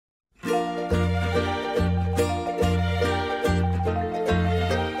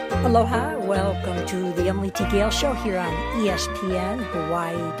Aloha, welcome to the Emily T. Gale Show here on ESPN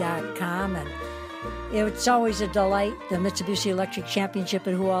Hawaii.com. And it's always a delight, the Mitsubishi Electric Championship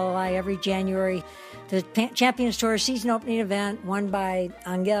at Hualalai every January. The Champions Tour season opening event won by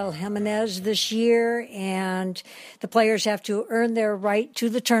Angel Jimenez this year, and the players have to earn their right to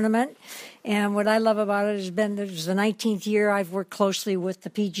the tournament. And what I love about it has been, this is the 19th year I've worked closely with the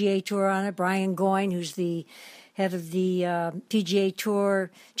PGA Tour on it. Brian Goyne, who's the head of the PGA Tour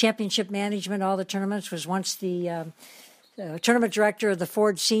Championship Management, all the tournaments, was once the tournament director of the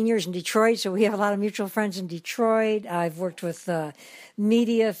Ford Seniors in Detroit, so we have a lot of mutual friends in Detroit. I've worked with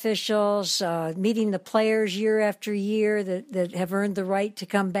media officials, meeting the players year after year that have earned the right to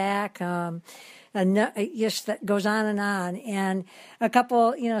come back. And yes, that goes on. And a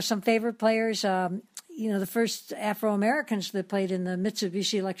couple, some favorite players, the first Afro-Americans that played in the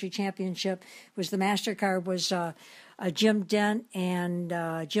Mitsubishi Electric Championship was the MasterCard was Jim Dent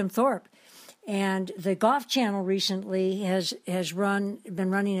and Jim Thorpe. And the Golf Channel recently has been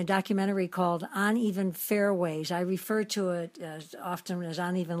running a documentary called Uneven Fairways. I refer to it as often as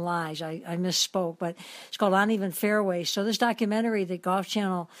Uneven Lies. I misspoke, but it's called Uneven Fairways. So this documentary that Golf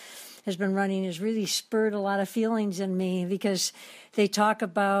Channel has been running has really spurred a lot of feelings in me, because they talk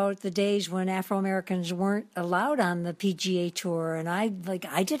about the days when Afro-Americans weren't allowed on the PGA Tour. And I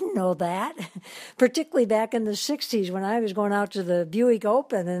didn't know that, particularly back in the 60s when I was going out to the Buick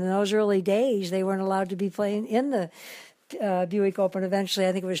Open. And in those early days, they weren't allowed to be playing in the Buick Open. Eventually,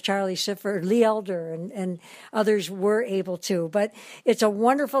 I think it was Charlie Sifford, Lee Elder, and others were able to. But it's a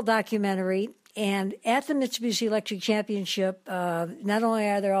wonderful documentary. And at the Mitsubishi Electric Championship, not only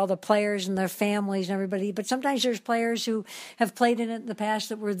are there all the players and their families and everybody, but sometimes there's players who have played in it in the past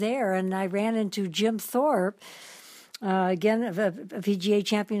that were there. And I ran into Jim Thorpe, again, a PGA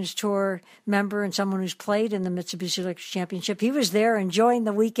Champions Tour member and someone who's played in the Mitsubishi Electric Championship. He was there enjoying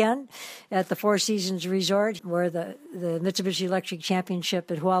the weekend at the Four Seasons Resort, where the Mitsubishi Electric Championship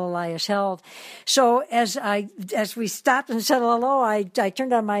at Hualalai is held. So as we stopped and said hello, I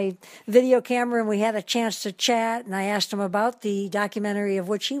turned on my video camera and we had a chance to chat, and I asked him about the documentary of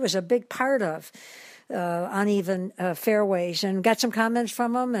which he was a big part of. Uneven Fairways, and got some comments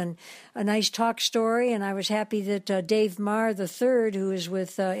from him and a nice talk story. And I was happy that Dave Marr III, who is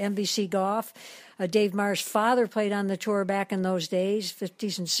with NBC Golf, Dave Marr's father played on the tour back in those days,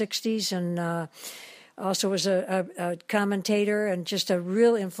 50s and 60s, and also was a commentator and just a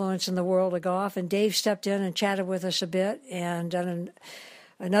real influence in the world of golf. And Dave stepped in and chatted with us a bit, and done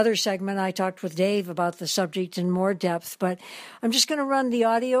another segment, I talked with Dave about the subject in more depth, but I'm just going to run the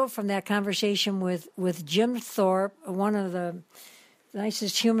audio from that conversation with Jim Thorpe, one of the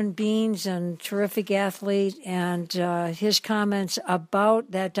nicest human beings and terrific athlete, and his comments about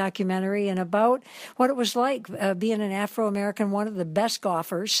that documentary and about what it was like being an Afro-American, one of the best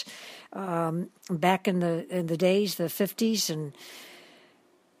golfers back in the days, the 50s,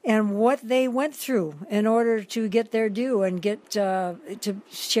 and what they went through in order to get their due and get to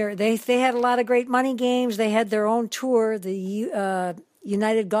share. They had a lot of great money games. They had their own tour, the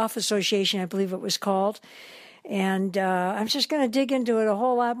United Golf Association, I believe it was called. And I'm just going to dig into it a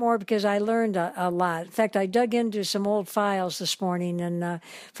whole lot more, because I learned a lot. In fact, I dug into some old files this morning, and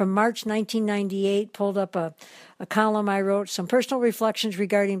from March 1998, pulled up a column I wrote, some personal reflections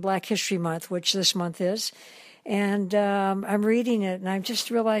regarding Black History Month, which this month is. And I'm reading it, and I'm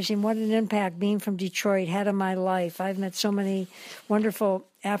just realizing what an impact being from Detroit had on my life. I've met so many wonderful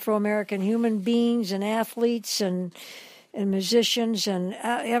Afro-American human beings and athletes and musicians and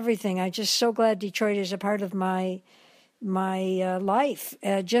everything. I'm just so glad Detroit is a part of my life,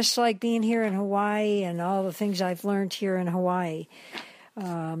 just like being here in Hawaii and all the things I've learned here in Hawaii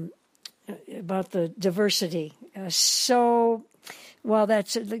about the diversity. Well,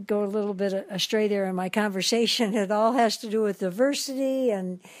 go a little bit astray there in my conversation. It all has to do with diversity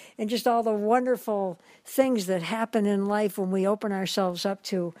and just all the wonderful things that happen in life when we open ourselves up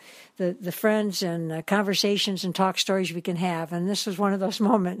to the friends and conversations and talk stories we can have. And this was one of those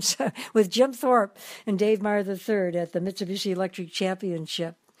moments with Jim Thorpe and Dave Marr III at the Mitsubishi Electric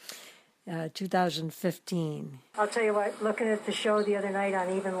Championship. 2015. I'll tell you what, looking at the show the other night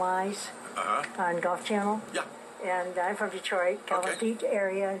on Even Lies on Golf Channel. Yeah. And I'm from Detroit, Calvert Beach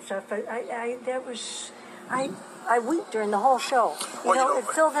area and stuff. But I weep during the whole show. It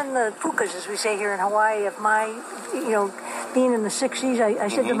filled in the pukas, as we say here in Hawaii, of my, being in the 60s. I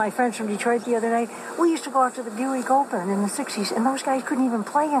said to my friends from Detroit the other night, we used to go out to the Buick Open in the 60s, and those guys couldn't even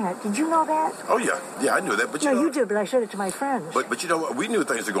play in it. Did you know that? Oh, yeah. Yeah, I knew that. But you did, but I said it to my friends. But you know what? We knew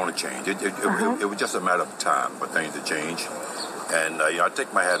things were going to change. It was just a matter of time for things to change. And, I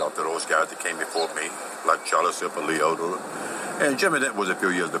take my hat off to those guys that came before me, like Charlie Sifford, Lee Elder, And Jimmy Dent was a few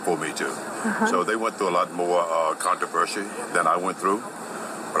years before me, too. So they went through a lot more controversy than I went through.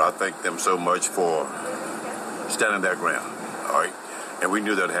 But I thank them so much for standing their ground, all right? And we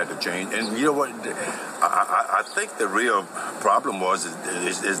knew that it had to change. And you know what? I think the real problem is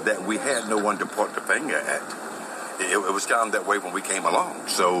that we had no one to point the finger at. It was kind of that way when we came along.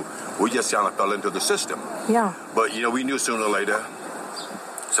 So we just kind of fell into the system. Yeah. But, you know, we knew sooner or later.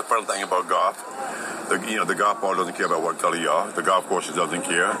 It's a fun thing about golf. The golf ball doesn't care about what color you are. The golf course doesn't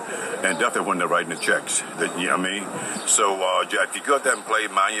care. And definitely when they're writing the checks. You know what I mean? So if you go out there and play,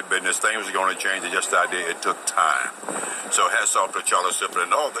 mind your business, things are going to change. It's just the idea it took time. So hats off to Charlie Sifford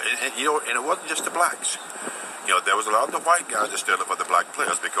and all. And it wasn't just the blacks. You know, there was a lot of the white guys that stood up for the black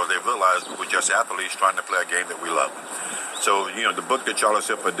players because they realized we were just athletes trying to play a game that we love. So, you know, the book that Charlie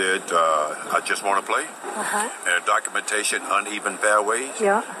Sifford did, I Just Want to Play, and documentation, Uneven Fairways.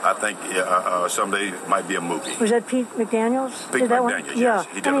 Yeah. I think someday it might be a movie. Was that Pete McDaniels? Pete McDaniels, yes.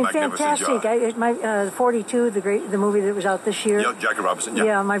 He did a magnificent fantastic. job. 42, the movie that was out this year. Yeah, Jackie Robinson, yeah.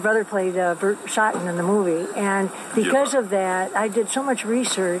 Yeah, my brother played Bert Sutton in the movie. And because of that, I did so much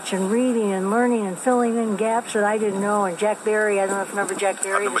research and reading and learning and filling in gaps that I didn't know. And Jack Barry, I don't know if you remember Jack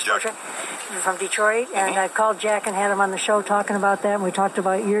Barry. I remember Jack. From Detroit, and I called Jack and had him on the show talking about that, and we talked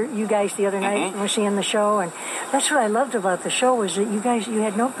about you guys the other night when we seeing the show, and that's what I loved about the show was that you guys, you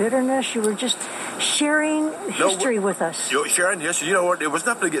had no bitterness, you were just sharing history with us. You're sharing history. You know what, there was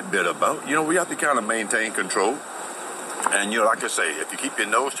nothing to get bitter about. You know, we have to kind of maintain control, and you know, like I say, if you keep your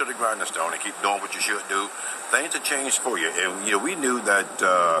nose to the grindstone and keep doing what you should do, things will change for you. And you know, we knew that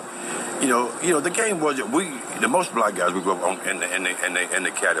the game wasn't. The most black guys we grew up in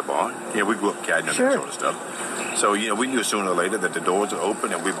the caddy barn. Yeah, we grew up caddying and that sort of stuff. So you know, we knew sooner or later that the doors would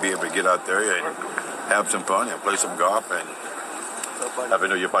open and we'd be able to get out there and have some fun and play some golf and have a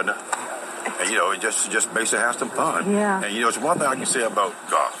New Year partner. And you know, and just basically have some fun. Yeah. And you know, it's one thing I can say about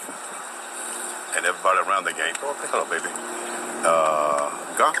golf and everybody around the game. Hello, baby.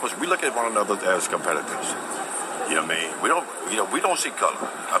 Golf was, we look at one another as competitors. You know what I mean? We don't see color.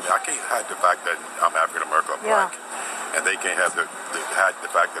 I mean, I can't hide the fact that I'm African American or black, and they can't hide the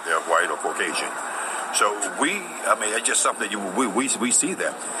fact that they're white or Caucasian. So it's just something we see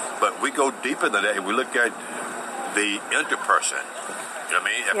that, but we go deeper than that and we look at the interperson. You know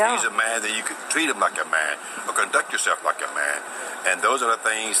what I mean? If he's a man, then you can treat him like a man or conduct yourself like a man. And those are the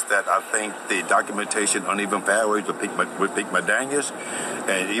things that I think the documentation, Uneven Fairways with Pete McDaniels,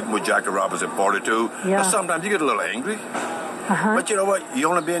 and even with Jackie Robinson 42, sometimes you get a little angry. But you know what? You're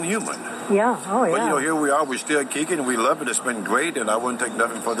only being human. Yeah, oh yeah. But you know, here we are, we're still kicking, and we love it. It's been great, and I wouldn't take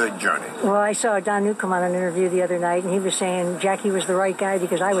nothing for the journey. Well, I saw Don Newcomb on an interview the other night, and he was saying Jackie was the right guy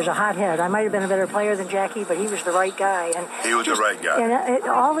because I was a hothead. I might have been a better player than Jackie, but he was the right guy. And he was the right guy. And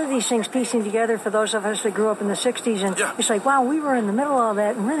all of these things piecing together for those of us that grew up in the 60s, and it's like, wow, we were in the middle of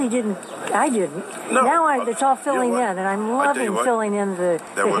that and really didn't. I didn't. No, now it's all filling in, and I'm loving filling in the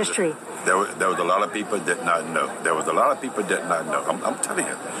history. There was a lot of people that did not know. I'm telling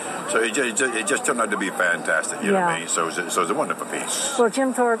you. So it just turned out to be fantastic, you know what I mean? So it's a wonderful piece. Well,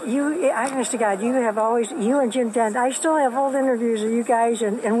 Jim Thorpe, honest to God, you and Jim Dent, I still have old interviews of you guys,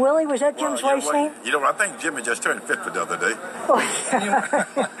 and Willie, was that Jim's wife's name? You know, I think Jimmy just turned 50 the other day. Oh,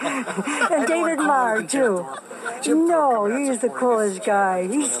 yeah. And David Marr, too. No, he's the coolest guy.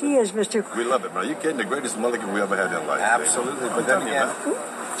 He is Mr. We love it, man. You're kidding, the greatest mulligan we ever had in life. Absolutely, but then again,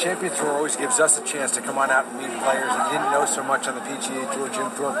 Champion Tour always gives us a chance to come on out and meet players that didn't know so much on the PGA Tour.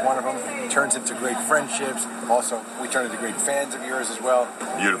 Jim Thorpe, one of them, turns into great friendships. Also, we turn into great fans of yours as well.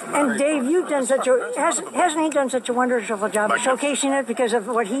 Beautiful, man. And Dave, you've done hasn't he done such a wonderful job of showcasing it because of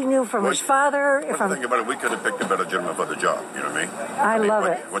what he knew from his father? Think about it, we could have picked a better gentleman for the job, you know what I mean? I love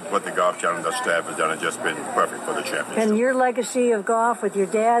it. What the Golf Channel and the staff has done has just been perfect for the championship. And your legacy of golf with your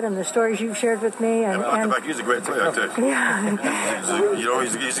dad and the stories you've shared with me. And in fact, he's a great player, too.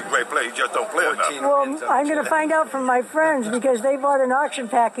 Yeah. He's a great player. He just don't play enough. Well, I'm going to find out from my friends because they bought an auction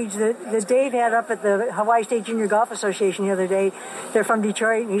package that Dave had up at the Hawaii State Junior Golf Association the other day. They're from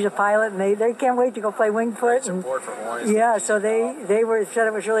Detroit, and he's a pilot, and they can't wait to go play Winged Foot. Yeah, so they said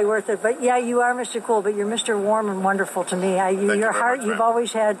it was really worth it. But yeah, you are Mr. Cool, but you're Mr. Warm and wonderful to me. Your heart, much, you've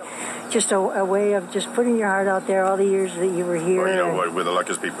always had just a way of just putting your heart out there all the years that you were here. Well, you know what? We're the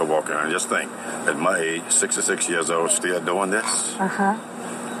luckiest people walking around. Just think, at my age, 66 years old, still doing this.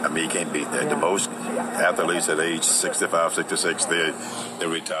 I mean, you can't beat that. The most athletes at age 65, 66, they're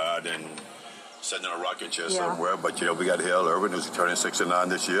retired and sitting in a rocking chair somewhere. But, you know, we got Hale Irwin, who's turning 69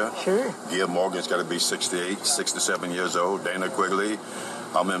 this year. Sure. Gil Morgan's got to be 68, 67 years old. Dana Quigley.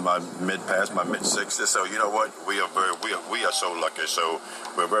 I'm in my mid-60s. So, you know what? We are so lucky. So,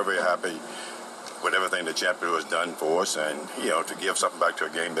 we're very, very happy with everything the champion has done for us, and to give something back to a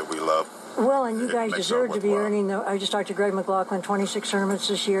game that we love. Well, and you guys deserve to be earning I just talked to Greg McLaughlin, 26 tournaments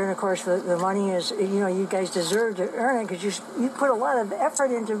this year, and of course the money is, you guys deserve to earn it because you put a lot of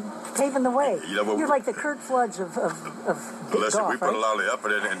effort into paving the way. You're like the Curt Floods of listen, golf, we put a lot of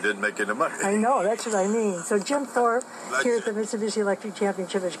effort in and didn't make any money. I know, that's what I mean. So Jim Thorpe here at the Mitsubishi Electric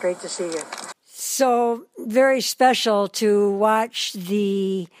Championship, it's great to see you. So very special to watch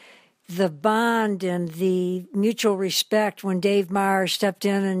the bond and the mutual respect when Dave Marr stepped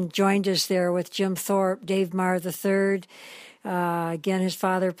in and joined us there with Jim Thorpe, Dave Marr III. Again, his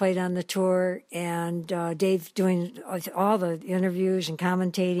father played on the tour, and Dave doing all the interviews and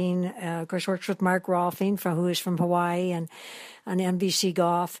commentating. Of course, works with Mark Rolfing, who is from Hawaii, and on NBC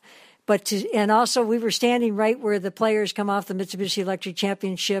Golf. And also we were standing right where the players come off the Mitsubishi Electric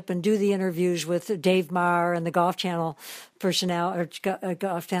Championship and do the interviews with Dave Marr and the Golf Channel personnel or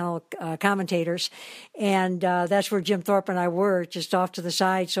Golf Channel commentators. And that's where Jim Thorpe and I were, just off to the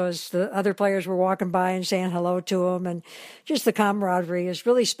side. So as the other players were walking by and saying hello to him, and just the camaraderie is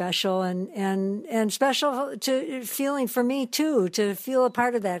really special and special to feeling for me too, to feel a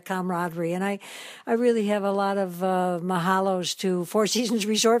part of that camaraderie. And I really have a lot of mahalos to Four Seasons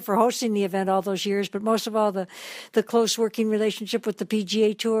Resort for hosting the event all those years, but most of all the close working relationship with the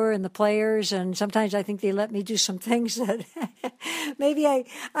PGA Tour and the players. And sometimes I think they let me do some things that maybe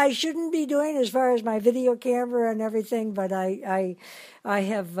I shouldn't be doing as far as my video camera and everything, but I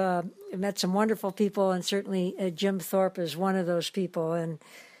have met some wonderful people, and certainly Jim Thorpe is one of those people, and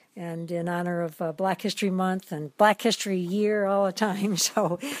in honor of Black History Month and Black History Year all the time.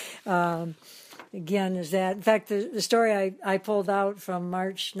 So again, is that, in fact, the story I pulled out from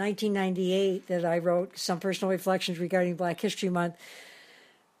March 1998 that I wrote, some personal reflections regarding Black History Month.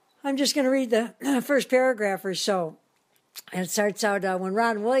 I'm just going to read the first paragraph or so. And it starts out, when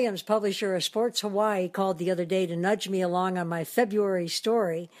Ron Williams, publisher of Sports Hawaii, called the other day to nudge me along on my February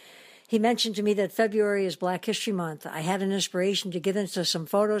story, he mentioned to me that February is Black History Month. I had an inspiration to get into some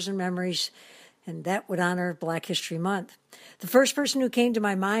photos and memories, and that would honor Black History Month. The first person who came to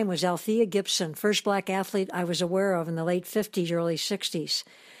my mind was Althea Gibson, first black athlete I was aware of in the late 50s, early 60s.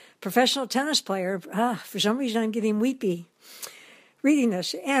 Professional tennis player, for some reason I'm getting weepy reading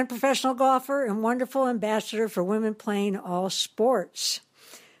this, and professional golfer and wonderful ambassador for women playing all sports.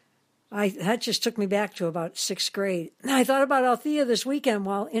 That just took me back to about 6th grade. I thought about Althea this weekend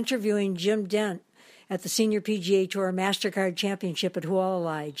while interviewing Jim Dent at the Senior PGA Tour MasterCard Championship at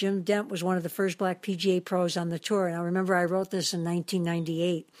Hualalai. Jim Dent was one of the first black PGA pros on the tour, and I remember I wrote this in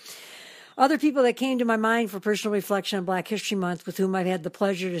 1998. Other people that came to my mind for personal reflection on Black History Month with whom I've had the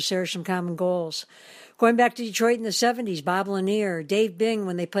pleasure to share some common goals. Going back to Detroit in the 70s, Bob Lanier, Dave Bing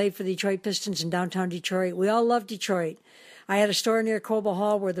when they played for the Detroit Pistons in downtown Detroit. We all loved Detroit. I had a store near Cobo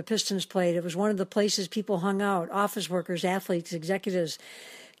Hall where the Pistons played. It was one of the places people hung out, office workers, athletes, executives,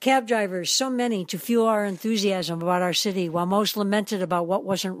 cab drivers, so many to fuel our enthusiasm about our city, while most lamented about what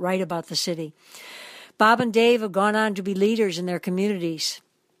wasn't right about the city. Bob and Dave have gone on to be leaders in their communities,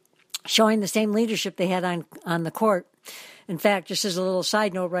 showing the same leadership they had on the court. In fact, just as a little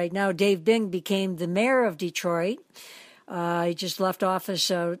side note right now, Dave Bing became the mayor of Detroit. He just left office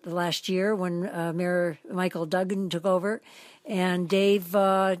last year when Mayor Michael Duggan took over. And Dave,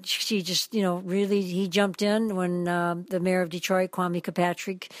 he jumped in when the mayor of Detroit, Kwame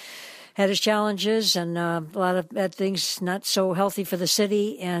Kilpatrick, had his challenges and a lot of bad things not so healthy for the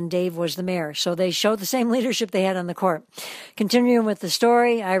city, and Dave was the mayor. So they showed the same leadership they had on the court. Continuing with the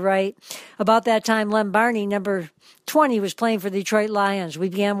story, I write, about that time, Lem Barney, number 20, was playing for the Detroit Lions. We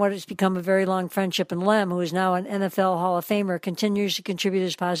began what has become a very long friendship, and Lem, who is now an NFL Hall of Famer, continues to contribute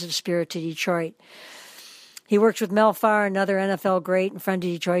his positive spirit to Detroit. He works with Mel Farr, another NFL great and friend of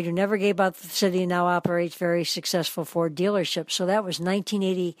Detroit, who never gave up the city and now operates very successful Ford dealerships. So that was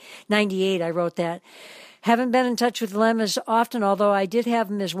 1998, I wrote that. Haven't been in touch with Lem as often, although I did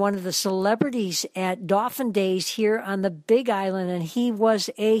have him as one of the celebrities at Dauphin Days here on the Big Island, and he was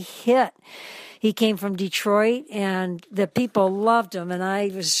a hit. He came from Detroit, and the people loved him, and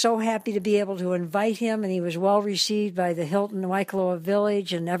I was so happy to be able to invite him, and he was well received by the Hilton Waikoloa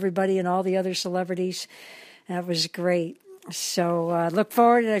Village and everybody and all the other celebrities. That was great. So look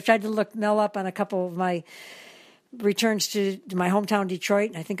forward, and I tried to look Mel up on a couple of my returns to my hometown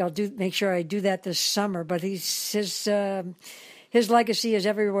Detroit, and I think I'll make sure I do that this summer. But his legacy is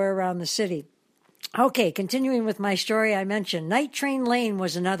everywhere around the city. Okay, continuing with my story, I mentioned Night Train Lane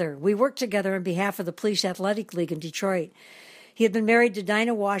was another. We worked together on behalf of the Police Athletic League in Detroit. He had been married to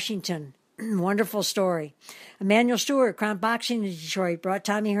Dinah Washington. Wonderful story. Emmanuel Stewart, Crown Boxing in Detroit, brought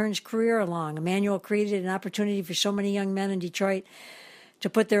Tommy Hearn's career along. Emmanuel created an opportunity for so many young men in Detroit to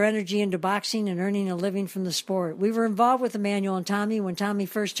put their energy into boxing and earning a living from the sport. We were involved with Emmanuel and Tommy when Tommy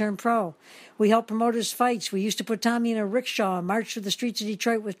first turned pro. We helped promote his fights. We used to put Tommy in a rickshaw and march through the streets of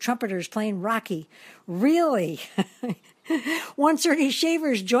Detroit with trumpeters playing Rocky. Really? Once Ernie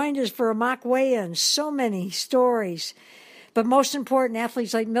Shavers joined us for a mock weigh-in. So many stories. But most important,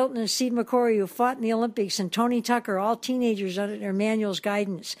 athletes like Milton and Steve McCory, who fought in the Olympics, and Tony Tucker, all teenagers under Emmanuel's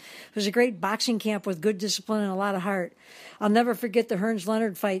guidance. It was a great boxing camp with good discipline and a lot of heart. I'll never forget the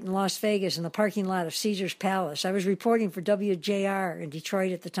Hearns-Leonard fight in Las Vegas in the parking lot of Caesars Palace. I was reporting for WJR in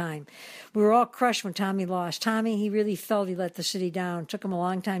Detroit at the time. We were all crushed when Tommy lost. Tommy, he really felt he let the city down. It took him a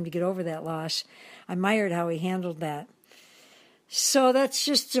long time to get over that loss. I admired how he handled that. So that's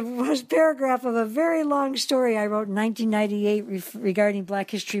just a paragraph of a very long story I wrote in 1998 regarding Black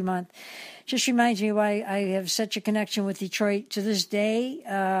History Month. Just reminds me why I have such a connection with Detroit to this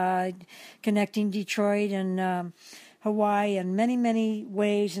day, connecting Detroit and Hawaii in many, many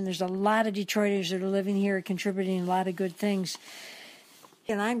ways. And there's a lot of Detroiters that are living here, contributing a lot of good things.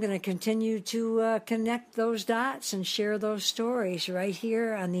 And I'm going to continue to connect those dots and share those stories right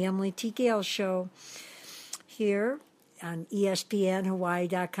here on the Emily T. Gale Show here on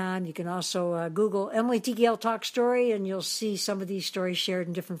ESPNHawaii.com. You can also Google Emily T. Gale Talk Story, and you'll see some of these stories shared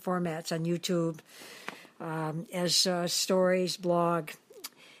in different formats on YouTube as stories, blog,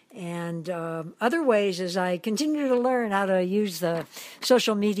 and other ways as I continue to learn how to use the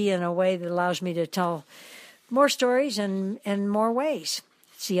social media in a way that allows me to tell more stories and more ways.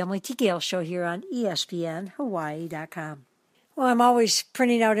 It's the Emily T. Gale Show here on ESPNHawaii.com. Well, I'm always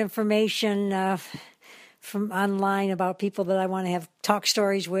printing out information from online about people that I want to have talk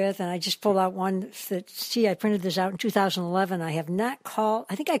stories with. And I just pulled out one that, I printed this out in 2011. I have not called.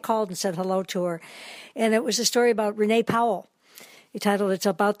 I think I called and said hello to her. And it was a story about Renee Powell. Titled, It's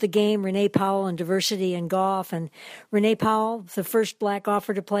About the Game, Renee Powell and Diversity in Golf. And Renee Powell, the first black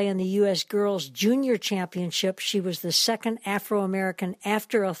golfer to play in the U.S. Girls Junior Championship. She was the second Afro-American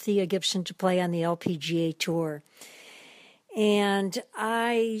after Althea Gibson to play on the LPGA Tour. And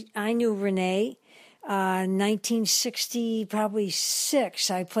I knew Renee. 1960, probably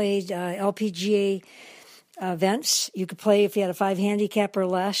 6, I played LPGA events. You could play if you had a 5 handicap or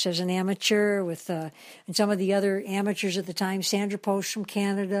less as an amateur with and some of the other amateurs at the time, Sandra Post from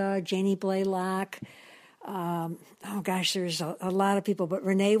Canada, Janie Blaylock. There's a lot of people, but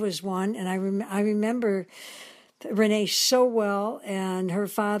Renee was one. And I remember Renee so well, and her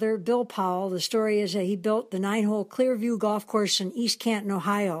father, Bill Powell. The story is that he built the 9-hole Clearview Golf Course in East Canton,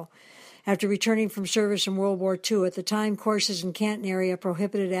 Ohio, after returning from service in World War II. At the time, courses in Canton area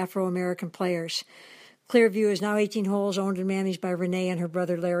prohibited Afro-American players. Clearview is now 18 holes, owned and managed by Renee and her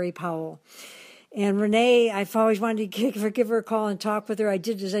brother Larry Powell. And Renee, I've always wanted to give her a call and talk with her. I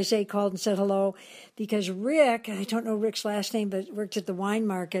did, as I say, called and said hello, because Rick, I don't know Rick's last name, but worked at the wine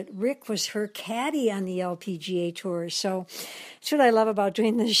market. Rick was her caddy on the LPGA Tour. So that's what I love about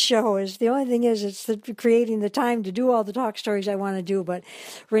doing this show. Is the only thing is it's creating the time to do all the talk stories I want to do. But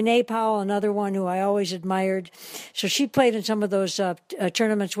Renee Powell, another one who I always admired. So she played in some of those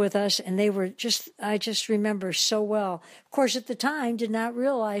tournaments with us, and they were I just remember so well. Of course, at the time, did not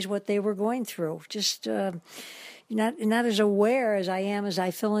realize what they were going through. Just not as aware as I am as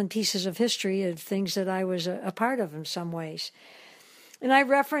I fill in pieces of history of things that I was a part of in some ways. And I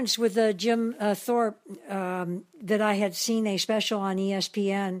referenced with Jim Thorpe that I had seen a special on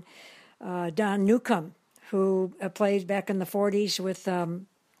ESPN, Don Newcomb, who played back in the 40s with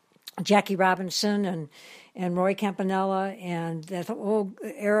Jackie Robinson and Roy Campanella, and that whole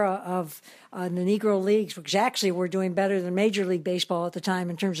era of the Negro Leagues, which actually were doing better than Major League Baseball at the time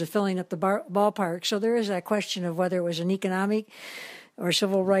in terms of filling up the ballpark. So there is that question of whether it was an economic or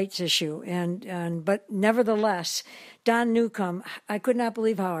civil rights issue. But nevertheless, Don Newcomb, I could not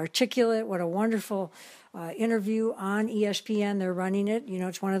believe how articulate, what a wonderful interview on ESPN. They're running it.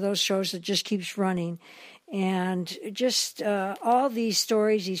 It's one of those shows that just keeps running. And just all these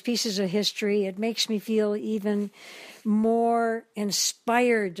stories, these pieces of history, it makes me feel even more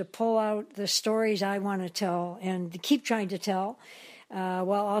inspired to pull out the stories I want to tell and to keep trying to tell,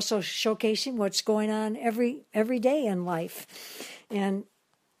 while also showcasing what's going on every day in life. And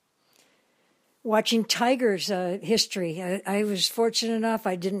watching Tiger's history, I was fortunate enough,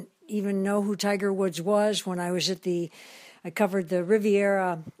 I didn't even know who Tiger Woods was when I was I covered the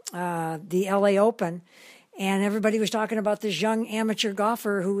Riviera, the LA Open. And everybody was talking about this young amateur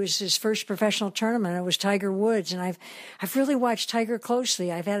golfer who was his first professional tournament. It was Tiger Woods. And I've really watched Tiger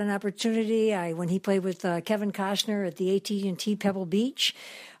closely. I've had an opportunity when he played with Kevin Costner at the AT&T Pebble Beach,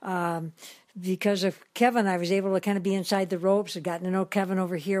 because of Kevin, I was able to kind of be inside the ropes. I'd gotten to know Kevin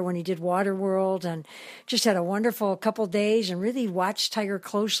over here when he did Waterworld, and just had a wonderful couple days and really watched Tiger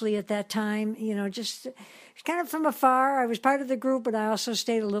closely at that time. Just kind of from afar. I was part of the group, but I also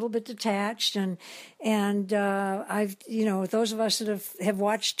stayed a little bit detached. And I've, those of us that have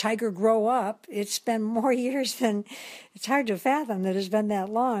watched Tiger grow up, it's been more years than, it's hard to fathom that it's been that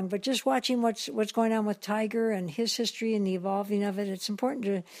long. But just watching what's going on with Tiger and his history and the evolving of it, it's important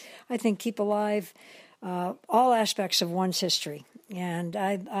to, I think, keep alive all aspects of one's history. And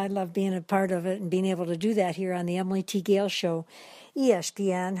I love being a part of it and being able to do that here on the Emily T. Gale Show,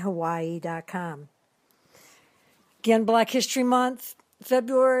 ESPNHawaii.com. Again, Black History Month,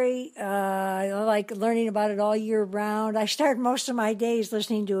 February. I like learning about it all year round. I start most of my days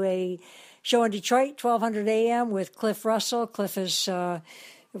listening to a show in Detroit, 1200 a.m. with Cliff Russell. Cliff was a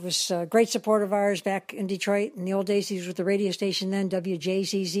great support of ours back in Detroit. In the old days, he was with the radio station then,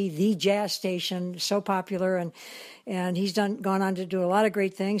 WJZZ, the jazz station, so popular. And he's gone on to do a lot of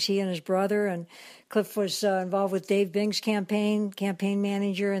great things, he and his brother. And Cliff was involved with Dave Bing's campaign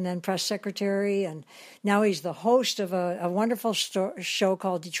manager, and then press secretary. And now he's the host of a wonderful show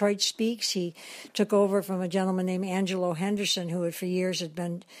called Detroit Speaks. He took over from a gentleman named Angelo Henderson, who for years had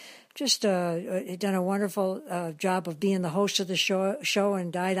been just done a wonderful job of being the host of the show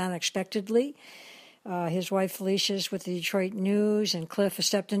and died unexpectedly. His wife Felicia's with the Detroit News, and Cliff has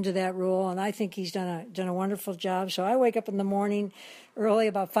stepped into that role, and I think he's done a wonderful job. So I wake up in the morning early,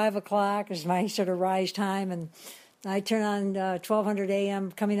 about 5 o'clock is my sort of rise time, and I turn on 1200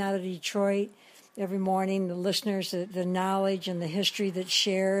 a.m. coming out of Detroit every morning. The listeners, the knowledge and the history that's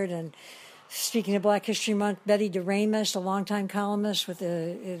shared. And speaking of Black History Month, Betty DeRamus, a longtime columnist with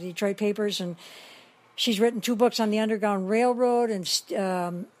the Detroit papers, and she's written 2 books on the Underground Railroad, and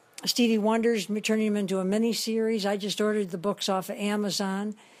Stevie Wonder's turning them into a mini-series. I just ordered the books off of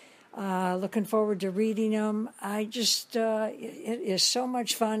Amazon. Looking forward to reading them. It is so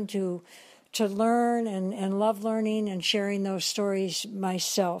much fun to learn and love learning and sharing those stories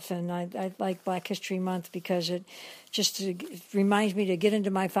myself. And I like Black History Month because it just reminds me to get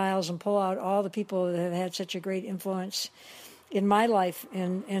into my files and pull out all the people that have had such a great influence in my life,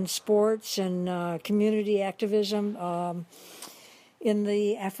 in sports and community activism, in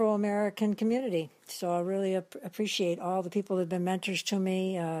the Afro-American community. So I really appreciate all the people that have been mentors to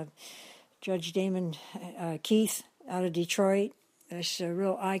me. Judge Damon Keith out of Detroit, is a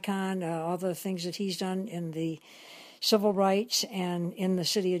real icon. All the things that he's done in the civil rights and in the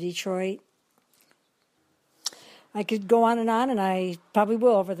city of Detroit. I could go on, and I probably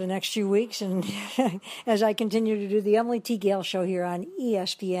will over the next few weeks, and as I continue to do the Emily T. Gale Show here on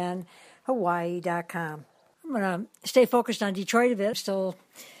ESPNHawaii.com. I'm going to stay focused on Detroit a bit. Still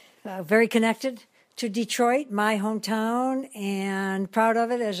very connected to Detroit, my hometown, and proud of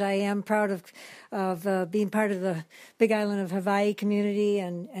it, as I am proud of being part of the Big Island of Hawaii community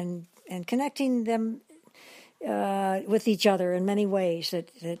and connecting them with each other in many ways.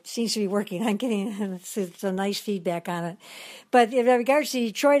 That seems to be working. I'm getting some nice feedback on it. But in regards to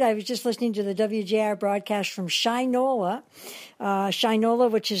Detroit, I was just listening to the WJR broadcast from Shinola.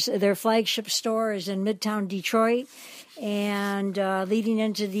 Shinola, which is their flagship store, is in Midtown Detroit. And leading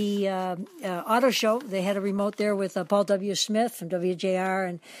into the auto show, they had a remote there with Paul W. Smith from WJR,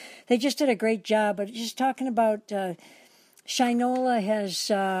 and they just did a great job. But just talking about Shinola has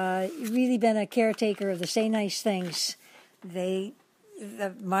really been a caretaker of the Say Nice Things. My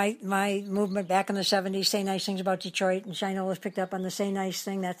movement back in the 70s, Say Nice Things about Detroit, and Shinola's picked up on the Say Nice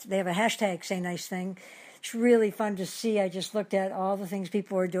Thing. They have a hashtag Say Nice Thing. It's really fun to see. I just looked at all the things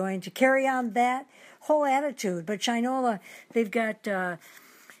people are doing to carry on that whole attitude. But Shinola, they've got they're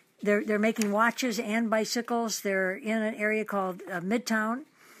making watches and bicycles. They're in an area called Midtown,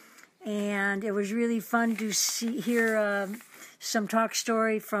 and it was really fun to hear some talk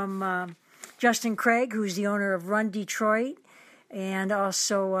story from Justin Craig, who's the owner of Run Detroit, and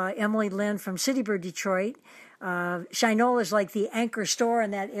also Emily Lynn from Citybird Detroit. Shinola is like the anchor store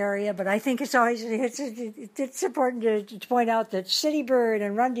in that area, but I think it's important to point out that Citybird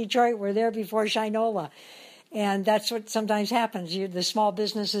and Run Detroit were there before Shinola. And that's what sometimes happens. The small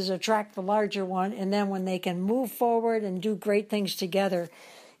businesses attract the larger one, and then when they can move forward and do great things together,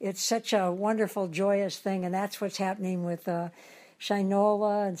 it's such a wonderful, joyous thing. And that's what's happening with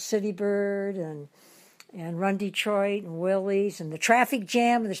Shinola and Citybird and Run Detroit and Willie's and the traffic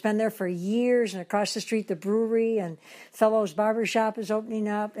jam. That's been there for years. And across the street, the brewery and Fellows Barbershop is opening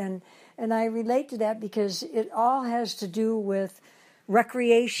up. And I relate to that because it all has to do with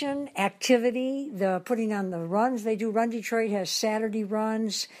recreation, activity, the putting on the runs. They do. Run Detroit has Saturday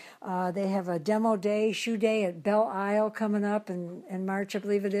runs. They have a demo day, shoe day at Belle Isle coming up in March, I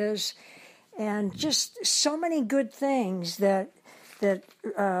believe it is. and just so many good things that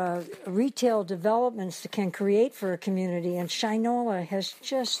retail developments can create for a community. And Shinola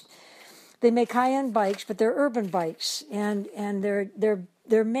has they make high-end bikes, but they're urban bikes, and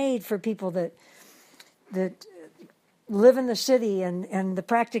they're made for people that live in the city and the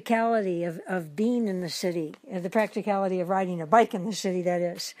practicality of being in the city, the practicality of riding a bike in the city, that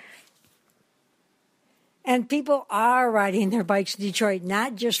is. And people are riding their bikes in Detroit,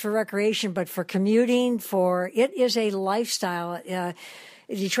 not just for recreation, but for commuting, it is a lifestyle.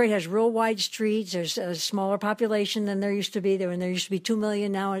 Detroit has real wide streets. There's a smaller population than there used to be. There used to be 2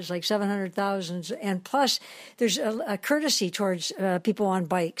 million, now it's like 700,000. And plus, there's a courtesy towards people on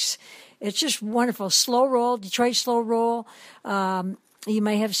bikes. It's just wonderful. Slow Roll, Detroit Slow Roll. You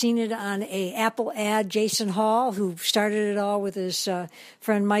may have seen it on a Apple ad. Jason Hall, who started it all with his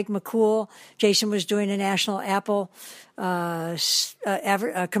friend Mike McCool. Jason was doing a national Apple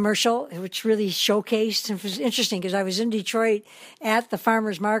commercial, which really showcased. And it was interesting because I was in Detroit at the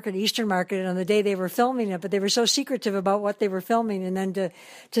farmers market, Eastern Market, on the day they were filming it, but they were so secretive about what they were filming. And then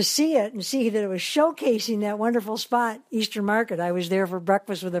to see it and see that it was showcasing that wonderful spot, Eastern Market. I was there for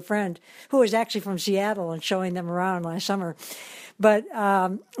breakfast with a friend who was actually from Seattle and showing them around last summer. But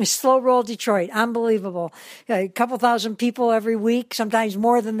Slow Roll Detroit, unbelievable. A couple thousand people every week, sometimes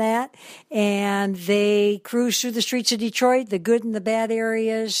more than that. And they cruise through the streets of Detroit, the good and the bad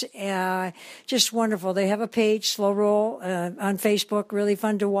areas. Just wonderful. They have a page, Slow Roll, on Facebook, really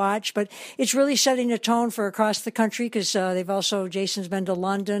fun to watch. But it's really setting a tone for across the country because Jason's been to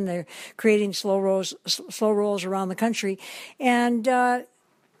London. They're creating slow rolls around the country. And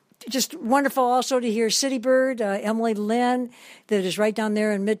just wonderful also to hear City Bird, Emily Lynn, that is right down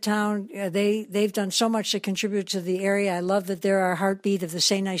there in Midtown. They've done so much to contribute to the area. I love that they're our heartbeat of the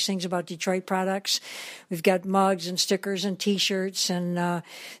Say Nice Things About Detroit products. We've got mugs and stickers and T-shirts. And then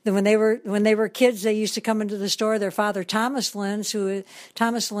when they were kids, they used to come into the store. Their father, Thomas Lynn,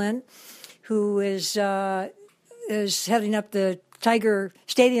 who is heading up the Tiger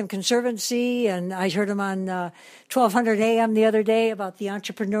Stadium Conservancy, and I heard him on 1200 AM the other day about the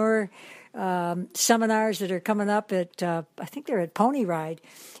entrepreneur seminars that are coming up at, I think they're at Pony Ride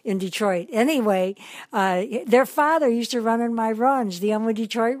in Detroit. Anyway, their father used to run in my runs, the Emily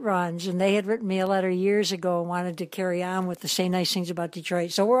Detroit runs, and they had written me a letter years ago and wanted to carry on with the Say Nice Things About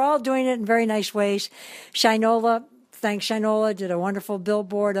Detroit. So we're all doing it in very nice ways. Shinola, thanks, Shinola, did a wonderful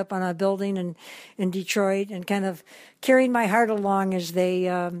billboard up on a building in Detroit and kind of carrying my heart along as they,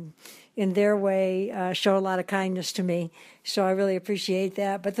 in their way, show a lot of kindness to me. So I really appreciate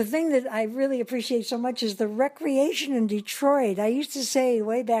that. But the thing that I really appreciate so much is the recreation in Detroit. I used to say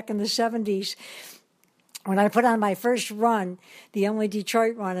way back in the 70s, when I put on my first run, the Emily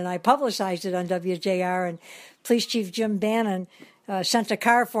Detroit run, and I publicized it on WJR, and Police Chief Jim Bannon sent a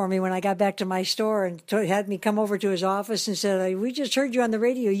car for me when I got back to my store and had me come over to his office and said, we just heard you on the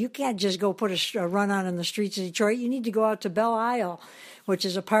radio. You can't just go put a run on in the streets of Detroit. You need to go out to Belle Isle, which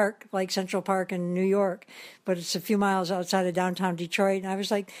is a park like Central Park in New York, but it's a few miles outside of downtown Detroit. And I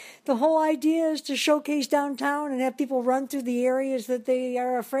was like, the whole idea is to showcase downtown and have people run through the areas that they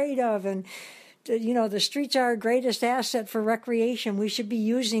are afraid of. And the streets are our greatest asset for recreation. We should be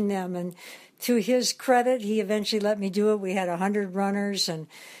using them. And to his credit, he eventually let me do it. We had 100 runners, and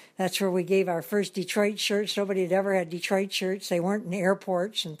that's where we gave our first Detroit shirts. Nobody had ever had Detroit shirts. They weren't in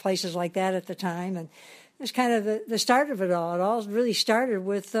airports and places like that at the time. And it was kind of the start of it all. It all really started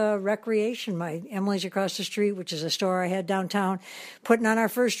with recreation. My Emily's across the street, which is a store I had downtown, putting on our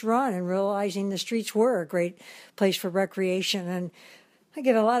first run and realizing the streets were a great place for recreation. And I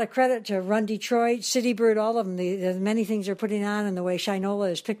give a lot of credit to Run Detroit, City Bird, all of them. The many things they're putting on and the way Shinola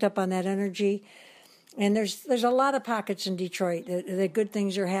has picked up on that energy. And there's a lot of pockets in Detroit that good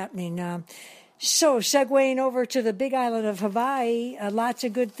things are happening. So segueing over to the big island of Hawaii, lots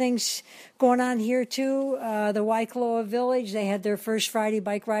of good things going on here too. The Waikoloa Village, they had their first Friday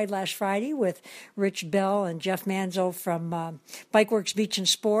bike ride last Friday with Rich Bell and Jeff Manzo from Bikeworks Beach and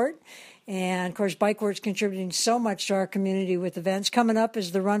Sport. And, of course, Bikeworks contributing so much to our community with events. Coming up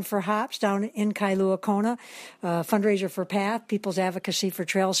is the Run for Hops down in Kailua Kona, fundraiser for PATH, People's Advocacy for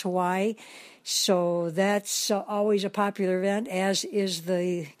Trails Hawaii. So that's always a popular event, as is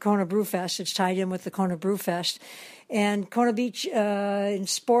the Kona Brew Fest. It's tied in with the Kona Brew Fest. And Kona Beach in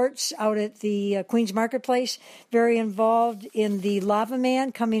sports out at the Queens Marketplace, very involved in the Lava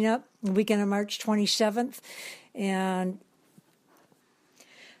Man coming up the weekend of March 27th. And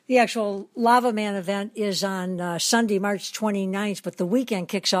the actual Lava Man event is on Sunday, March 29th, but the weekend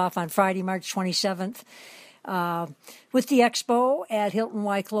kicks off on Friday, March 27th. with the expo at Hilton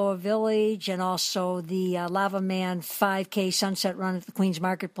Waikoloa Village, and also the Lava Man 5K Sunset Run at the Queens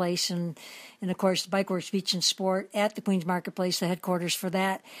Marketplace, and of course the Bikeworks Beach and Sport at the Queens Marketplace, the headquarters for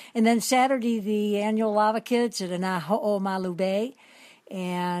that. And then Saturday, the annual Lava Kids at Anaho'omalu Bay,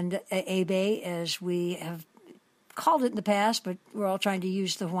 and A-Bay, as we have called it in the past, but we're all trying to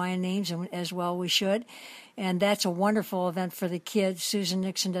use the Hawaiian names, and as well we should. And that's a wonderful event for the kids. Susan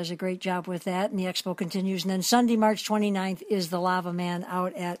Nixon does a great job with that, and the expo continues. And then Sunday, March 29th, is the Lava Man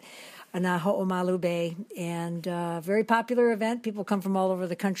out at Anaho'omalu Bay, and very popular event. People come from all over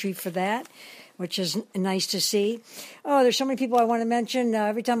the country for that, which is nice to see. Oh, there's so many people I want to mention.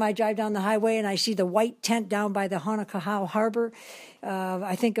 Every time I drive down the highway and I see the white tent down by the Honokahau Harbor,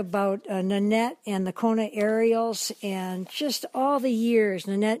 I think about Nanette and the Kona Aerials, and just all the years.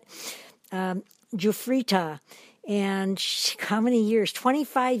 Nanette Jufrita, and how many years?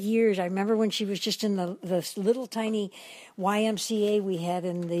 25 years. I remember when she was just in the little tiny YMCA we had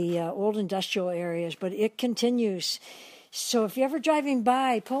in the old industrial areas, but it continues. So if you're ever driving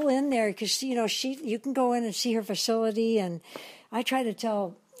by, pull in there, because you can go in and see her facility. And I try to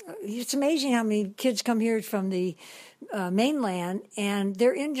tell, it's amazing how many kids come here from the mainland, and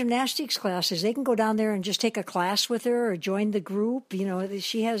they're in gymnastics classes. They can go down there and just take a class with her or join the group.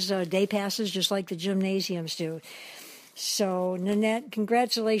 She has day passes just like the gymnasiums do. So, Nanette,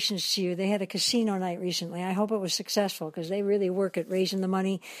 congratulations to you. They had a casino night recently. I hope it was successful, because they really work at raising the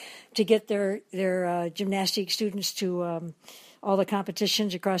money to get their gymnastics students to all the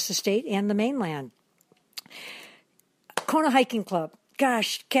competitions across the state and the mainland. Kona Hiking Club.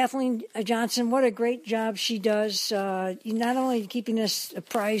 Gosh, Kathleen Johnson, what a great job she does, not only keeping us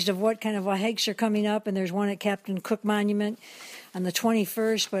apprised of what kind of hikes are coming up, and there's one at Captain Cook Monument on the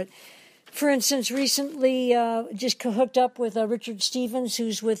 21st, but for instance, recently just hooked up with Richard Stevens,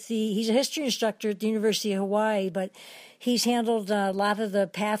 he's a history instructor at the University of Hawaii, but he's handled a lot of the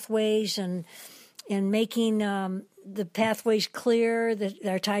pathways and making the pathways clear that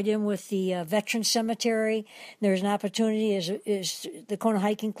are tied in with the Veterans Cemetery. There's an opportunity, is the Kona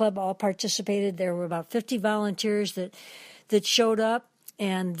Hiking Club all participated. There were about 50 volunteers that showed up,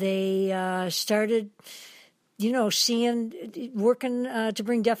 and they started working to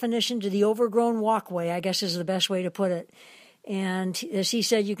bring definition to the overgrown walkway, I guess is the best way to put it. And as he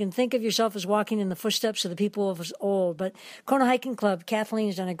said, you can think of yourself as walking in the footsteps of the people of old. But Kona Hiking Club, Kathleen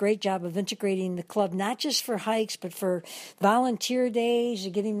has done a great job of integrating the club, not just for hikes, but for volunteer days,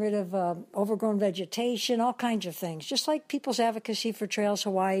 getting rid of overgrown vegetation, all kinds of things. Just like People's Advocacy for Trails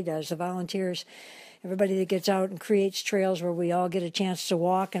Hawaii does, the volunteers, everybody that gets out and creates trails where we all get a chance to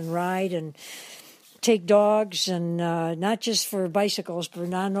walk and ride and take dogs, and not just for bicycles, but for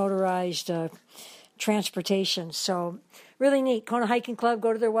non-motorized transportation. So really neat. Kona Hiking Club,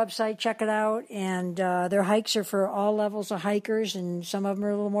 go to their website, check it out. And their hikes are for all levels of hikers, and some of them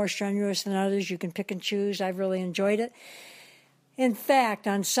are a little more strenuous than others. You can pick and choose. I've really enjoyed it. In fact,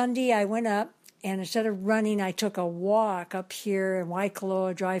 on Sunday, I went up, and instead of running, I took a walk up here in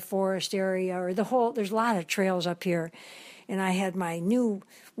Waikoloa, Dry Forest area, or there's a lot of trails up here. And I had my new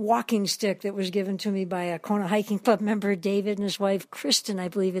walking stick that was given to me by a Kona Hiking Club member, David, and his wife, Kristen, I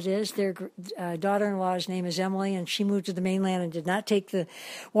believe it is. Their daughter-in-law's name is Emily, and she moved to the mainland and did not take the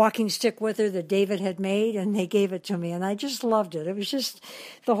walking stick with her that David had made, and they gave it to me. And I just loved it. It was just,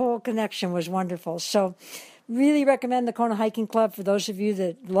 the whole connection was wonderful. So really recommend the Kona Hiking Club for those of you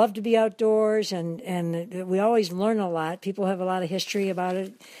that love to be outdoors, and we always learn a lot. People have a lot of history about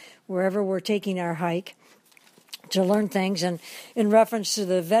it wherever we're taking our hike, to learn things. And in reference to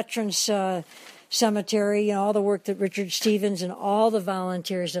the Veterans Cemetery, all the work that Richard Stevens and all the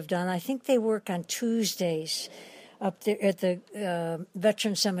volunteers have done, I think they work on Tuesdays up there at the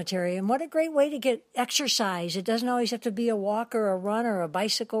Veterans Cemetery. And what a great way to get exercise. It doesn't always have to be a walk or a run or a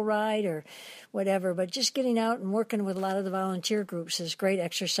bicycle ride or whatever, but just getting out and working with a lot of the volunteer groups is great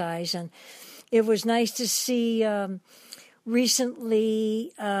exercise. And it was nice to see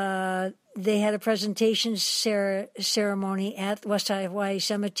recently they had a presentation ceremony at West Hawaii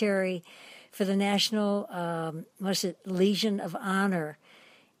Cemetery for the National, Legion of Honor.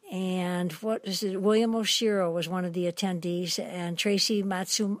 And William Oshiro was one of the attendees, and Tracy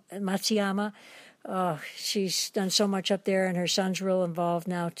Matsuyama. She's done so much up there, and her son's real involved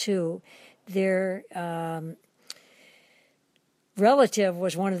now, too. Their relative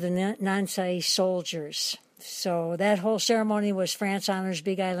was one of the Nansei soldiers. So that whole ceremony was France Honors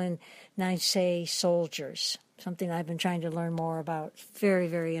Big Island Nansei soldiers, something I've been trying to learn more about. Very,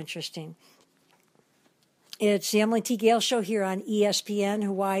 very interesting. It's the Emily T. Gale Show here on ESPN,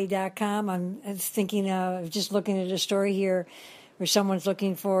 Hawaii.com. I'm thinking of just looking at a story here or someone's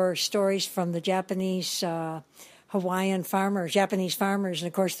looking for stories from the Japanese Hawaiian farmers, Japanese farmers. And,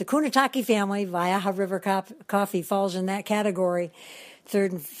 of course, the Kunitake family, Waiaha River Coffee, falls in that category.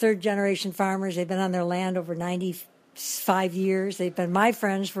 Third generation farmers. They've been on their land over 95 years. They've been my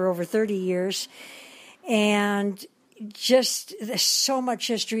friends for over 30 years. And just there's so much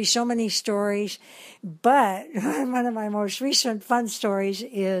history, so many stories. But one of my most recent fun stories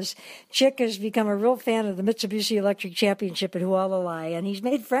is Chick has become a real fan of the Mitsubishi Electric Championship at Hualalai. And he's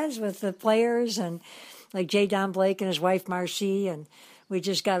made friends with the players, and like J. Don Blake and his wife Marcy, and we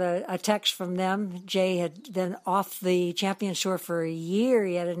just got a text from them. Jay had been off the Champions Tour for a year.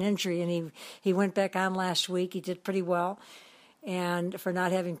 He had an injury, and he went back on last week. He did pretty well, and for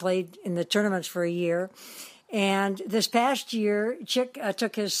not having played in the tournaments for a year. And this past year, Chick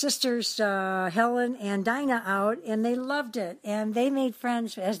took his sisters, Helen and Dinah, out, and they loved it. And they made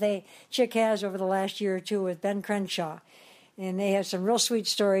friends, as Chick has over the last year or two, with Ben Crenshaw. And they have some real sweet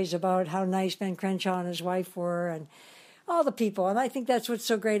stories about how nice Ben Crenshaw and his wife were, and all the people. And I think that's what's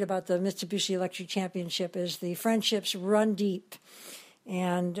so great about the Mitsubishi Electric Championship is the friendships run deep.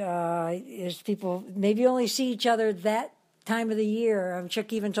 And as people maybe only see each other that time of the year.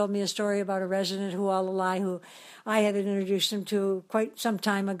 Chuck even told me a story about a resident Hualalai who I had introduced him to quite some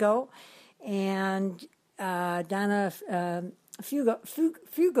time ago. And Donna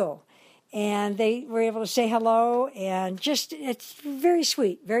Fugo. And they were able to say hello, and just, it's very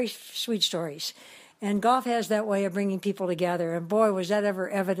sweet stories. And golf has that way of bringing people together. And boy, was that ever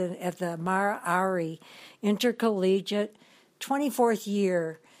evident at the Maraari Intercollegiate 24th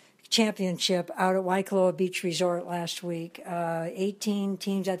year championship out at Waikoloa Beach Resort last week. 18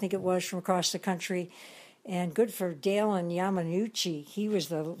 teams, I think it was, from across the country. And good for Dalen Yamanuchi. He was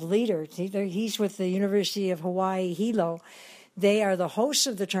the leader. He's with the University of Hawaii Hilo. They are the hosts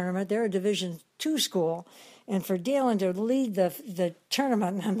of the tournament. They're a Division II school. And for Dalen to lead the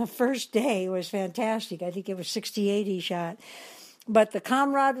tournament on the first day was fantastic. I think it was 68 he shot. But the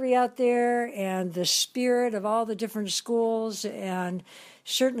camaraderie out there and the spirit of all the different schools and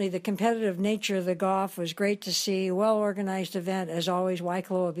certainly the competitive nature of the golf was great to see. Well-organized event, as always,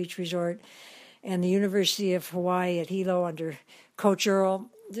 Waikoloa Beach Resort and the University of Hawaii at Hilo under Coach Earl,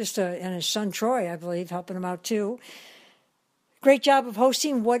 and his son Troy, I believe, helping him out too. Great job of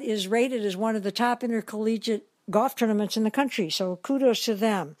hosting what is rated as one of the top intercollegiate golf tournaments in the country. So kudos to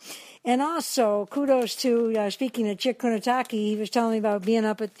them. And also kudos to, speaking of Chick Kunitake, he was telling me about being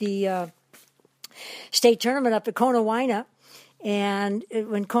up at the state tournament up at Kona Waina. And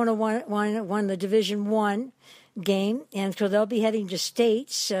when Kona won the Division I game, and so they'll be heading to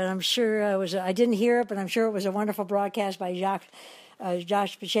states. And I'm sure I didn't hear it, but I'm sure it was a wonderful broadcast by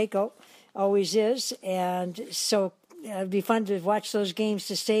Josh Pacheco, always is. And so it'd be fun to watch those games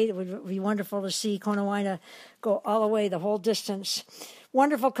to state. It would be wonderful to see Kona Waina go all the way, the whole distance.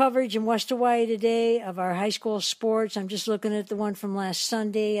 Wonderful coverage in West Hawaii today of our high school sports. I'm just looking at the one from last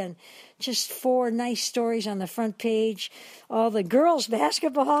Sunday, and just 4 nice stories on the front page. All the girls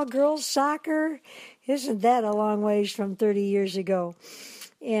basketball, girls soccer. Isn't that a long ways from 30 years ago?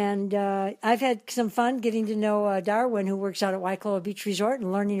 And I've had some fun getting to know Darwin, who works out at Waikoloa Beach Resort,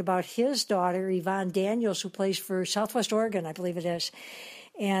 and learning about his daughter, Yvonne Daniels, who plays for Southwest Oregon, I believe it is.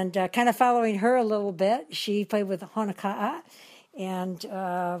 And kind of following her a little bit. She played with Honoka'a. And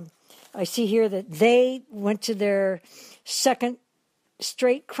I see here that they went to their second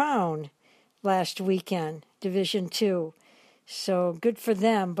straight crown last weekend, Division II. So good for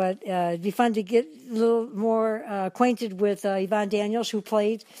them, but it'd be fun to get a little more acquainted with Yvonne Daniels, who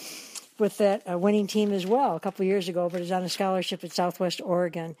played with that winning team as well a couple of years ago, but is on a scholarship at Southwest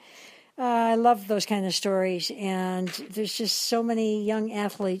Oregon. I love those kind of stories, and there's just so many young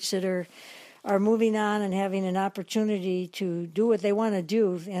athletes that are moving on and having an opportunity to do what they want to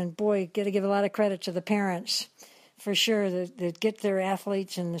do. And boy, got to give a lot of credit to the parents, for sure, that get their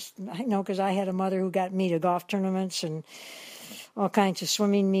athletes. And I know because I had a mother who got me to golf tournaments and all kinds of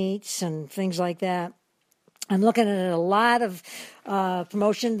swimming meets and things like that. I'm looking at a lot of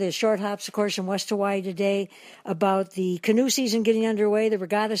promotion, the short hops, of course, in West Hawaii today, about the canoe season getting underway, the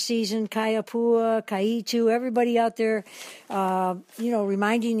regatta season, Kaiapua, Kaitu, everybody out there,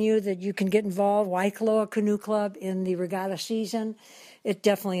 reminding you that you can get involved, Waikoloa Canoe Club, in the regatta season. It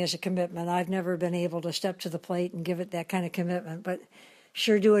definitely is a commitment. I've never been able to step to the plate and give it that kind of commitment, but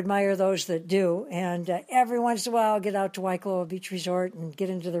sure do admire those that do. And every once in a while, I'll get out to Waikoloa Beach Resort and get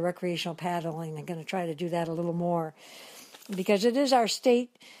into the recreational paddling. I'm going to try to do that a little more because it is our state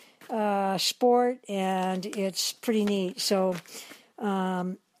sport, and it's pretty neat. So,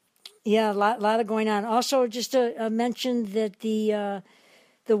 a lot of going on. Also, just to mention that the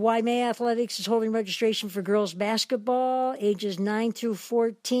The Waimea Athletics is holding registration for girls basketball, ages 9 through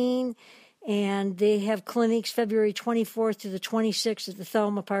 14, and they have clinics February 24th to the 26th at the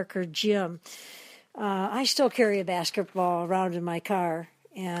Thelma Parker Gym. I still carry a basketball around in my car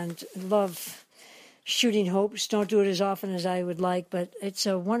and love shooting hoops. Don't do it as often as I would like, but it's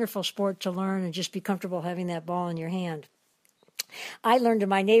a wonderful sport to learn and just be comfortable having that ball in your hand. I learned in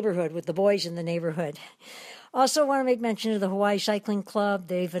my neighborhood with the boys in the neighborhood. Also want to make mention of the Hawaii Cycling Club.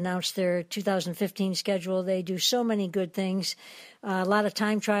 They've announced their 2015 schedule. They do so many good things. A lot of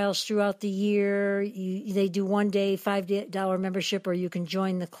time trials throughout the year. They do one day, $5 membership, or you can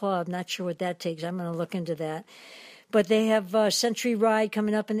join the club. Not sure what that takes. I'm going to look into that. But they have Century Ride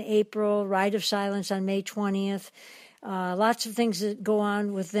coming up in April, Ride of Silence on May 20th. Lots of things that go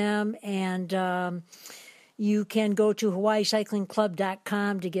on with them. And you can go to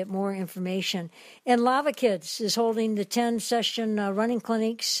hawaiicyclingclub.com to get more information. And Lava Kids is holding the 10-session running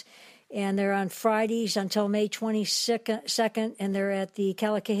clinics, and they're on Fridays until May 22nd, and they're at the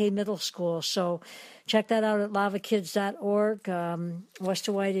Kalaka'i Middle School. So check that out at lavakids.org. West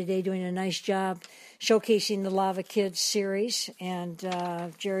Hawaii Today doing a nice job showcasing the Lava Kids series, and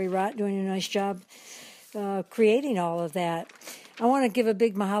Jerry Rott doing a nice job creating all of that. I want to give a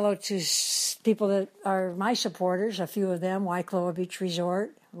big mahalo to people that are my supporters, a few of them, Waikoloa Beach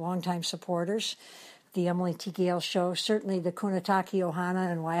Resort, longtime supporters, the Emily T. Gale Show, certainly the Kunitaki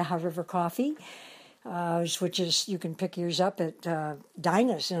Ohana and Waiaha River Coffee, which is, you can pick yours up at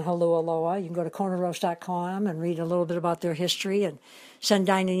Dinah's in Holualoa. You can go to konaroast.com and read a little bit about their history and send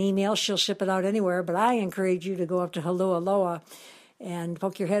Dinah an email. She'll ship it out anywhere, but I encourage you to go up to Holualoa and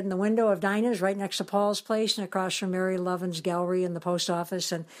poke your head in the window of Dinah's right next to Paul's Place and across from Mary Lovin's Gallery in the post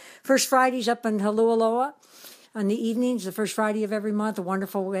office. And first Friday's up in Holualoa on the evenings, the first Friday of every month, a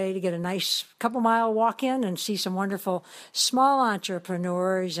wonderful way to get a nice couple-mile walk-in and see some wonderful small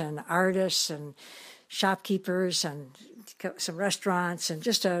entrepreneurs and artists and shopkeepers and some restaurants and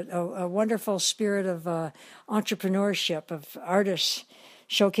just a wonderful spirit of entrepreneurship, of artists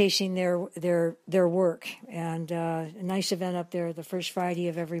showcasing their work, and a nice event up there the first Friday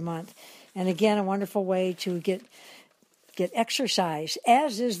of every month. And again, a wonderful way to get exercise,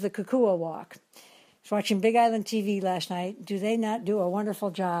 as is the Kukua Walk. I was watching Big Island TV last night. Do they not do a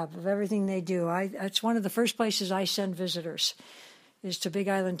wonderful job of everything they do? It's one of the first places I send visitors is to Big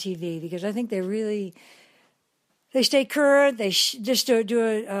Island TV, because I think they stay current. They just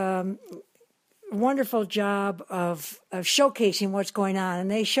do a wonderful job of showcasing what's going on. And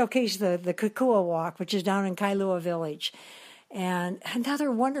they showcase the Kukua Walk, which is down in Kailua Village. And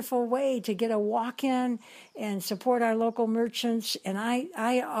another wonderful way to get a walk-in and support our local merchants. And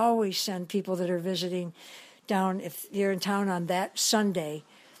I always send people that are visiting down, if you're in town on that Sunday,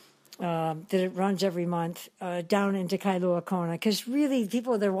 that it runs every month, down into Kailua Kona. Because really,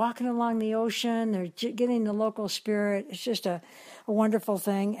 people, they're walking along the ocean, they're getting the local spirit. It's just a wonderful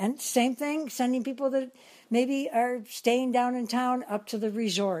thing. And same thing, sending people that maybe are staying down in town up to the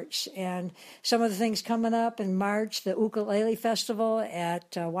resorts. And some of the things coming up in March, the Ukulele Festival at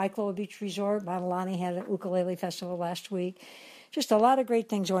Waikoloa Beach Resort. Matalani had an Ukulele Festival last week. Just a lot of great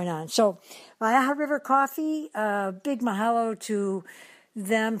things going on. So, Waiaha River Coffee, big mahalo to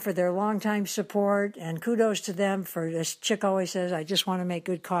them for their longtime support, and kudos to them for, this chick always says, I just want to make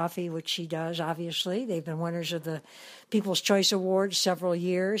good coffee, which she does, obviously. They've been winners of the People's Choice Awards several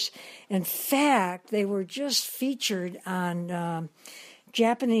years. In fact, they were just featured on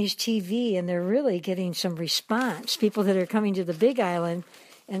Japanese TV, and they're really getting some response. People that are coming to the Big Island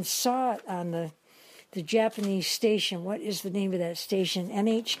and saw it on the Japanese station. What is the name of that station?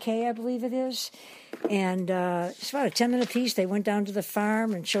 NHK, I believe it is. And it's about a 10-minute piece. They went down to the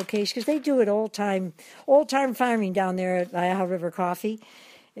farm and showcased, because they do it old-time farming down there at Waiaha River Coffee.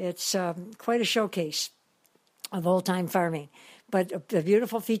 It's quite a showcase of old-time farming. But a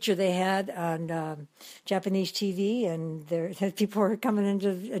beautiful feature they had on Japanese TV, and people were coming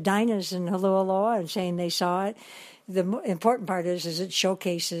into Dinah's in Holualoa and saying they saw it. The important part is it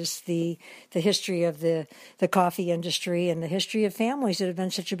showcases the history of the coffee industry and the history of families that have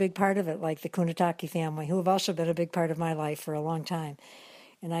been such a big part of it, like the Kunitaki family, who have also been a big part of my life for a long time.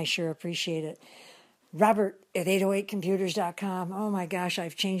 And I sure appreciate it. Robert at 808computers.com. Oh, my gosh,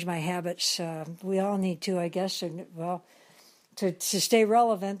 I've changed my habits. We all need to, I guess. To stay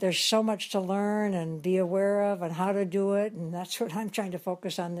relevant, there's so much to learn and be aware of and how to do it. And that's what I'm trying to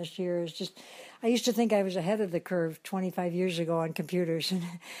focus on this year is just, I used to think I was ahead of the curve 25 years ago on computers.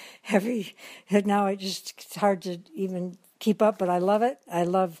 And now it's hard to even keep up, but I love it. I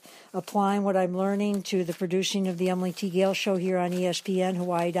love applying what I'm learning to the producing of the Emily T. Gale Show here on ESPN,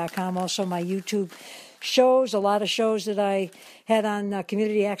 Hawaii.com. Also, my YouTube shows, a lot of shows that I had on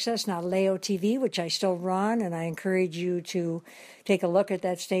Community Access, now Leo TV, which I still run, and I encourage you to take a look at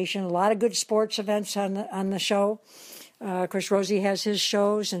that station. A lot of good sports events on the show. Of course, Rosie has his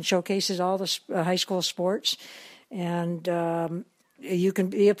shows and showcases all the high school sports. And you can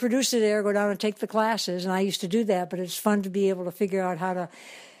be a producer there, go down and take the classes. And I used to do that, but it's fun to be able to figure out how to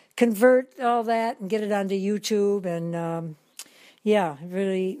convert all that and get it onto YouTube. And,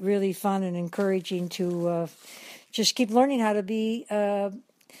 really, really fun and encouraging to just keep learning how to be a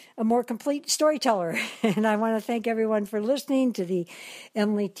more complete storyteller. And I want to thank everyone for listening to the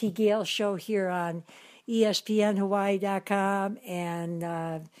Emily T. Gale Show here on ESPN Hawaii.com, and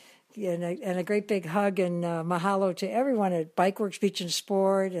a great big hug and mahalo to everyone at Bikeworks Beach and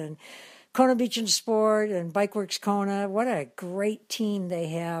Sport and Kona Beach and Sport and Bikeworks Kona. What a great team they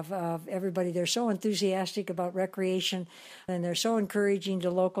have of everybody. They're so enthusiastic about recreation, and they're so encouraging to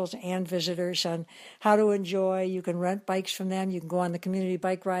locals and visitors on how to enjoy. You can rent bikes from them. You can go on the community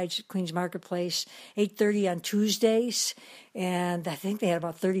bike rides at Queens Marketplace, 8:30 on Tuesdays. And I think they had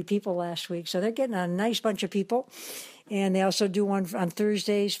about 30 people last week. So they're getting a nice bunch of people. And they also do one on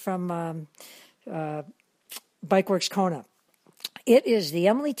Thursdays from Bikeworks Kona. It is the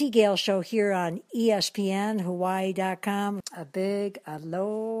Emily T. Gale Show here on ESPN Hawaii.com. A big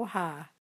aloha.